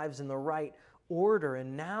our lives in the right order.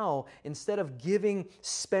 And now, instead of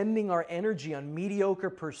spending our energy on mediocre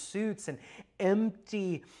pursuits and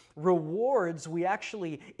empty rewards, we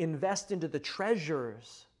actually invest into the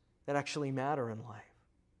treasures that actually matter in life.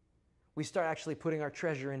 We start actually putting our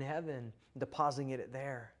treasure in heaven and depositing it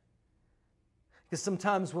there. Because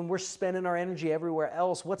sometimes when we're spending our energy everywhere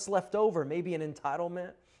else, what's left over? Maybe an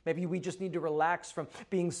entitlement. Maybe we just need to relax from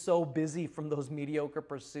being so busy from those mediocre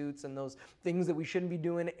pursuits and those things that we shouldn't be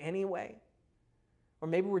doing anyway. Or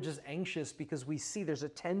maybe we're just anxious because we see there's a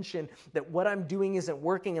tension that what I'm doing isn't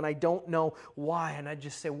working and I don't know why. And I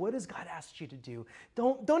just say, what has God asked you to do?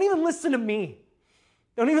 Don't even listen to me.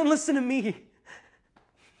 Don't even listen to me.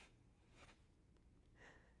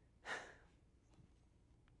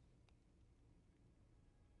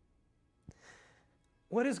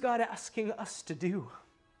 What is God asking us to do?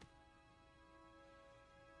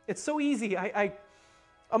 It's so easy.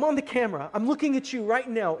 I'm on the camera. I'm looking at you right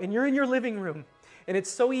now, and you're in your living room. And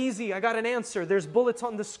it's so easy. I got an answer. There's bullets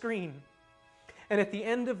on the screen. And at the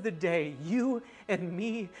end of the day, you and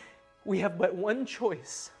me, we have but one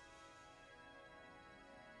choice.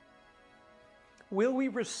 Will we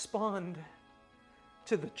respond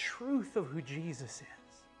to the truth of who Jesus is?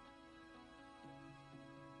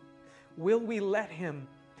 Will we let Him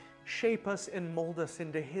shape us and mold us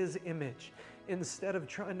into His image instead of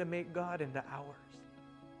trying to make God into ours?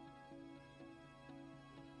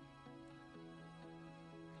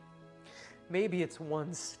 Maybe it's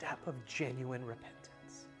one step of genuine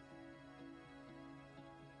repentance.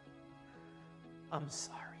 I'm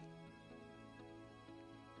sorry.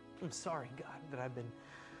 I'm sorry, God, that I've been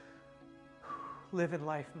living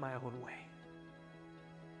life my own way.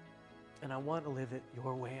 And I want to live it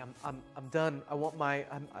your way. I'm done. I want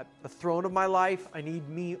the throne of my life. I need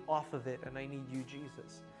me off of it, and I need you,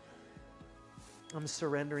 Jesus. I'm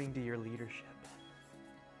surrendering to your leadership.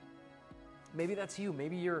 Maybe that's you.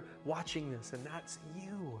 Maybe you're watching this, and that's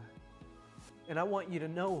you. And I want you to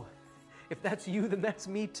know, if that's you, then that's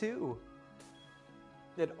me too.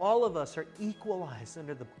 That all of us are equalized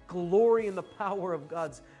under the glory and the power of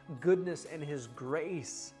God's goodness and His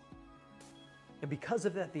grace. And because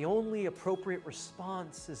of that, the only appropriate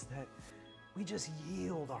response is that we just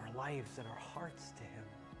yield our lives and our hearts to Him.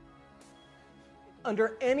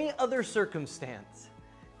 Under any other circumstance,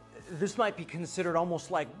 this might be considered almost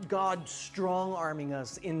like God strong-arming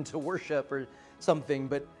us into worship or something,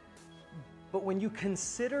 but when you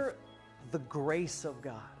consider the grace of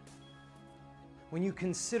God, when you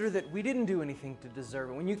consider that we didn't do anything to deserve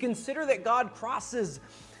it, when you consider that God crosses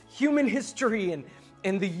human history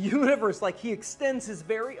and the universe, like He extends His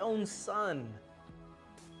very own Son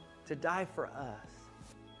to die for us.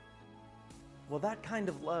 Well, that kind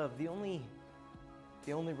of love, the only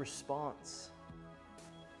response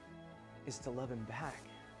is to love Him back.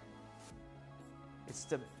 It's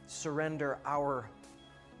to surrender our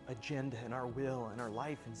agenda and our will and our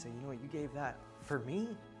life and say, you know what, you gave that for me.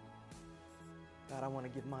 God, I want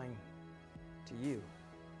to give mine to you.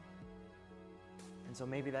 And so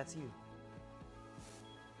maybe that's you.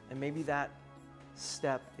 And maybe that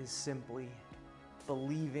step is simply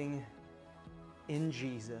believing in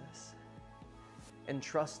Jesus and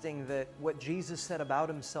trusting that what Jesus said about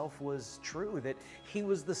Himself was true, that He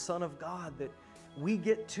was the Son of God, that we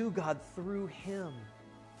get to God through Him.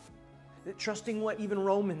 That trusting what even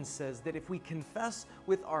Romans says, that if we confess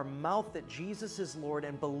with our mouth that Jesus is Lord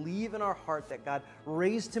and believe in our heart that God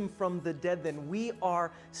raised Him from the dead, then we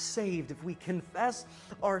are saved. If we confess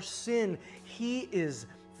our sin, He is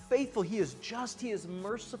faithful, He is just, He is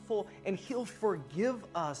merciful, and He'll forgive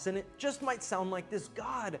us. And it just might sound like this: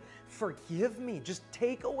 God, forgive me. Just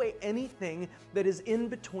take away anything that is in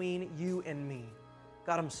between you and me.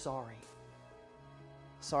 God, I'm sorry.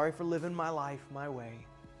 Sorry for living my life my way.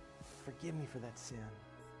 Forgive me for that sin.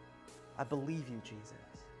 I believe you, Jesus.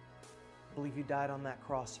 I believe you died on that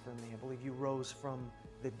cross for me. I believe you rose from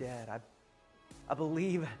the dead. I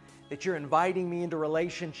believe that you're inviting me into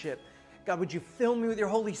relationship. God, would you fill me with your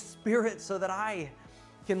Holy Spirit so that I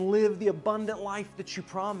can live the abundant life that you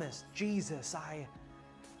promised? Jesus, I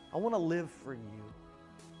want to live for you.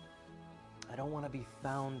 I don't want to be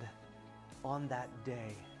found on that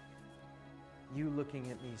day, you looking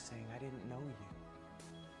at me saying, I didn't know you.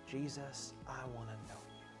 Jesus, I want to know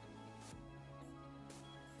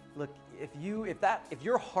you. Look, if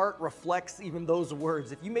your heart reflects even those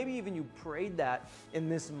words, if you maybe even you prayed that in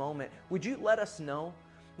this moment, would you let us know?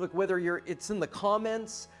 Look, whether it's in the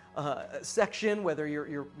comments section, whether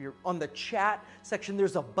you're on the chat section,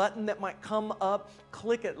 there's a button that might come up.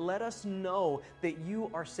 Click it. Let us know that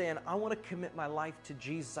you are saying, I want to commit my life to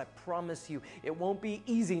Jesus. I promise you, it won't be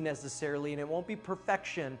easy necessarily, and it won't be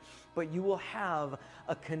perfection, but you will have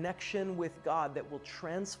a connection with God that will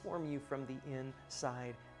transform you from the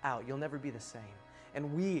inside out. You'll never be the same.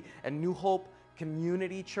 And we at New Hope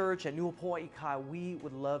Community Church, at New Hope Hawaii Kai, we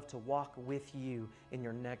would love to walk with you in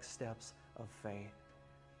your next steps of faith.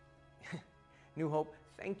 New Hope,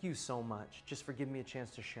 thank you so much just for giving me a chance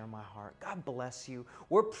to share my heart. God bless you.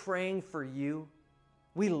 We're praying for you.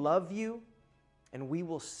 We love you, and we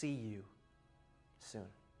will see you soon.